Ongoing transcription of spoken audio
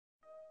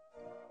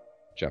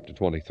Chapter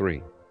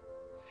 23.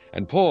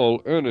 And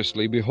Paul,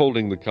 earnestly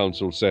beholding the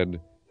council,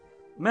 said,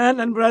 Men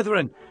and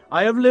brethren,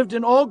 I have lived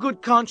in all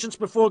good conscience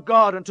before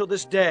God until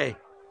this day.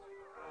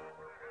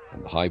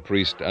 And the high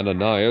priest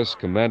Ananias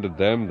commanded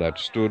them that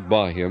stood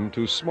by him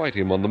to smite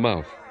him on the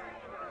mouth.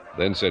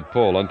 Then said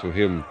Paul unto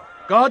him,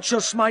 God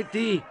shall smite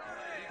thee,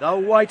 thou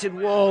whited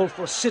wall,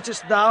 for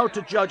sittest thou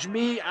to judge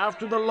me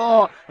after the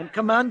law, and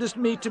commandest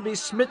me to be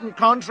smitten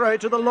contrary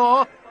to the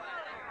law?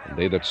 And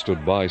they that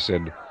stood by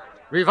said,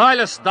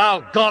 Revilest thou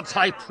God's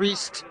high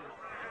priest?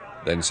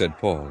 Then said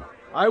Paul,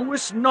 I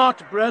wist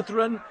not,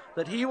 brethren,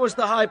 that he was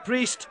the high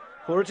priest,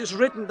 for it is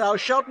written, Thou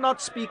shalt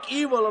not speak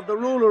evil of the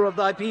ruler of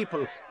thy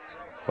people.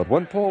 But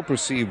when Paul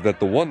perceived that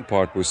the one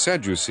part was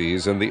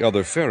Sadducees and the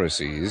other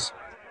Pharisees,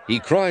 he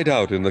cried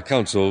out in the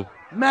council,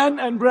 Men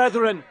and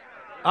brethren,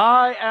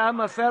 I am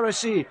a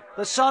Pharisee,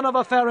 the son of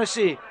a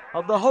Pharisee.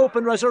 Of the hope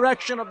and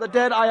resurrection of the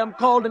dead I am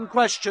called in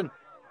question.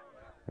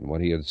 And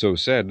when he had so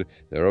said,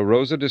 there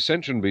arose a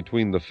dissension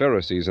between the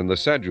Pharisees and the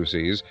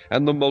Sadducees,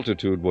 and the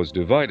multitude was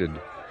divided.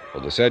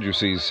 For the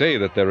Sadducees say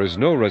that there is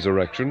no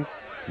resurrection,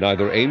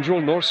 neither angel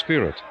nor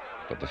spirit,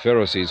 but the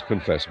Pharisees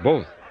confess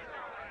both.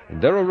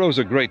 And there arose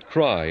a great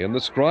cry, and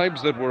the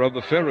scribes that were of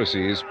the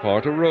Pharisees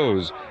part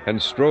arose, and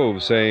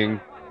strove, saying,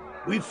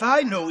 We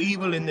find no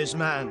evil in this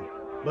man,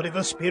 but if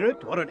a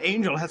spirit or an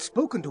angel hath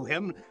spoken to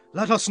him,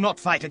 let us not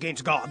fight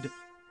against God.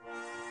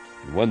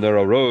 And when there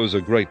arose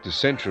a great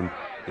dissension,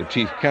 the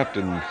chief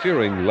captain,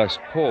 fearing lest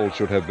Paul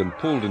should have been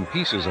pulled in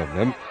pieces of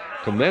them,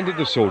 commanded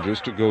the soldiers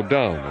to go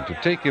down, and to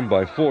take him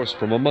by force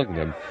from among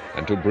them,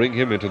 and to bring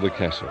him into the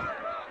castle.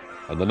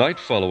 And the night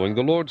following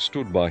the Lord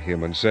stood by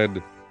him, and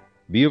said,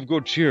 Be of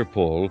good cheer,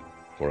 Paul,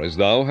 for as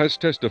thou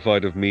hast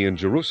testified of me in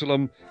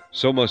Jerusalem,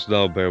 so must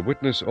thou bear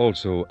witness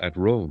also at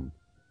Rome.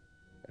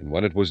 And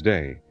when it was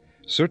day,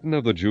 certain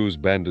of the Jews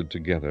banded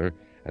together,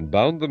 and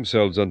bound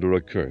themselves under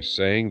a curse,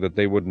 saying that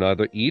they would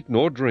neither eat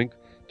nor drink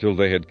till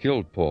they had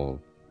killed Paul.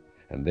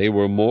 And they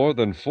were more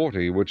than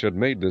 40 which had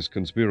made this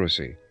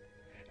conspiracy.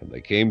 And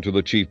they came to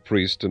the chief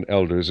priests and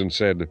elders, and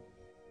said,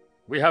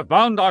 We have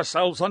bound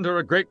ourselves under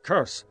a great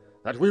curse,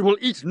 that we will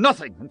eat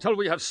nothing until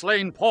we have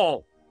slain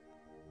Paul.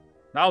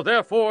 Now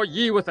therefore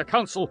ye with the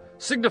council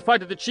signify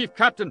to the chief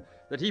captain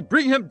that he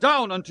bring him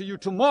down unto you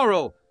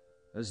tomorrow,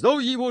 as though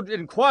ye would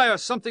inquire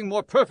something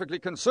more perfectly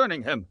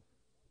concerning him.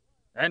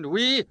 And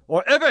we,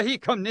 or ever he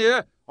come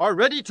near, are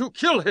ready to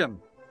kill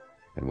him.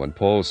 And when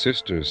Paul's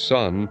sister's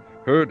son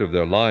heard of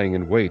their lying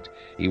in wait,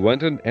 he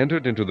went and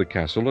entered into the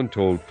castle, and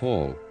told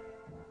Paul.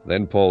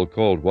 Then Paul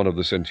called one of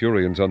the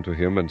centurions unto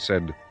him, and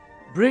said,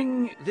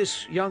 Bring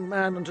this young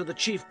man unto the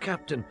chief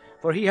captain,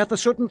 for he hath a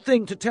certain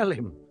thing to tell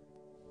him.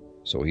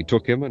 So he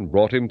took him, and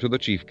brought him to the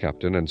chief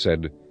captain, and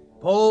said,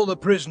 Paul the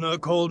prisoner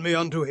called me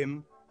unto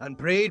him, and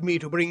prayed me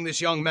to bring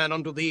this young man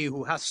unto thee,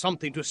 who hath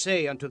something to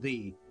say unto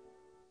thee.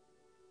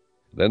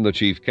 Then the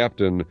chief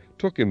captain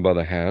took him by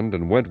the hand,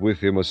 and went with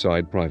him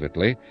aside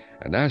privately,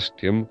 and asked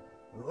him,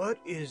 What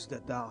is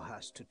that thou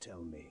hast to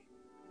tell me?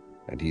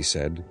 And he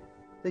said,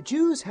 The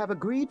Jews have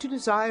agreed to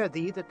desire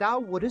thee that thou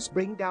wouldest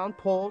bring down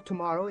Paul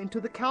tomorrow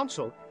into the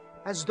council,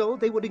 as though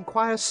they would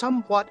inquire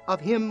somewhat of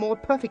him more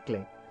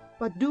perfectly.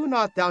 But do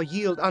not thou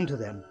yield unto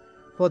them,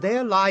 for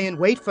there lie in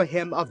wait for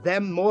him of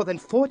them more than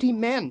 40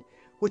 men,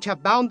 which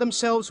have bound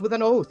themselves with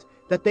an oath,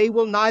 that they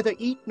will neither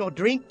eat nor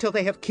drink till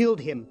they have killed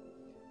him.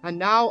 And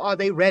now are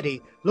they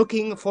ready,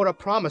 looking for a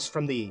promise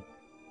from thee.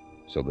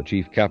 So the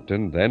chief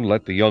captain then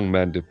let the young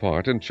man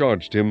depart, and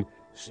charged him,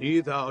 See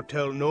thou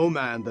tell no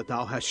man that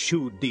thou hast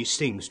shewed these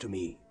things to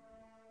me.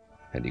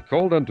 And he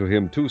called unto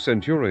him 2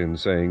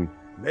 centurions, saying,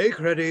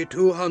 Make ready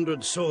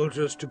 200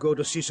 soldiers to go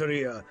to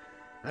Caesarea,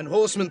 and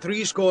horsemen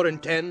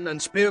 70,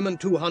 and spearmen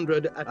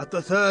 200, at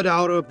the 3rd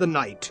hour of the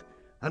night.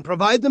 And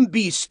provide them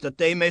beasts, that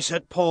they may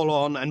set Paul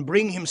on, and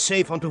bring him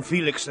safe unto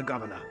Felix the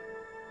governor.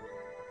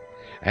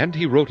 And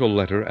he wrote a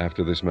letter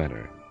after this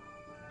manner,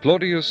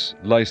 Claudius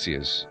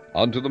Lysias,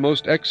 unto the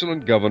most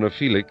excellent governor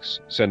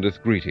Felix,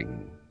 sendeth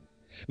greeting.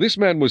 This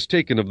man was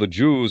taken of the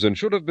Jews, and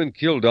should have been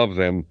killed of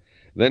them.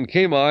 Then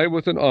came I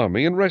with an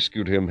army, and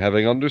rescued him,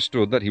 having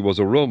understood that he was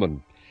a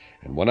Roman.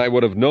 And when I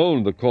would have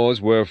known the cause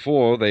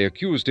wherefore they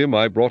accused him,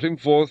 I brought him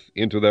forth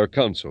into their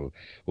council,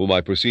 whom I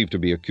perceived to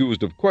be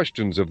accused of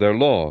questions of their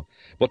law,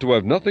 but to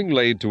have nothing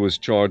laid to his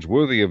charge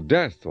worthy of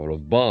death or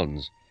of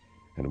bonds.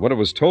 And when it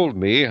was told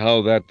me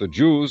how that the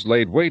Jews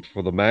laid wait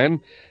for the man,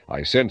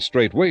 I sent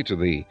straightway to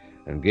thee,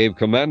 and gave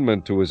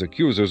commandment to his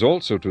accusers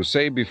also to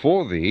say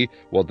before thee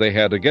what they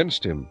had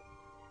against him.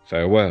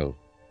 Farewell.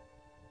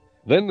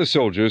 Then the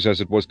soldiers,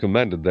 as it was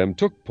commanded them,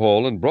 took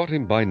Paul, and brought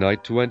him by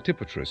night to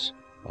Antipatris.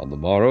 On the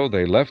morrow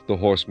they left the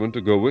horsemen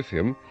to go with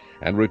him,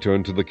 and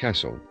returned to the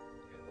castle,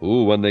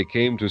 who, when they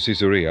came to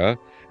Caesarea,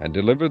 and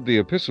delivered the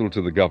epistle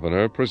to the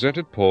governor,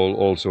 presented Paul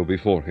also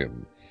before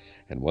him.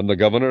 And when the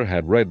governor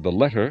had read the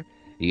letter,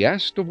 he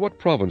asked of what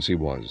province he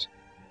was.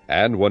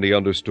 And when he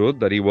understood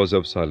that he was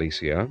of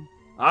Cilicia,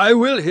 I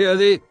will hear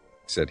thee,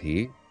 said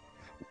he,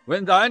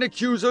 when thine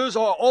accusers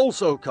are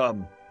also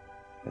come.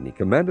 and he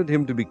commanded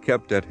him to be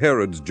kept at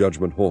Herod's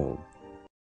judgment hall.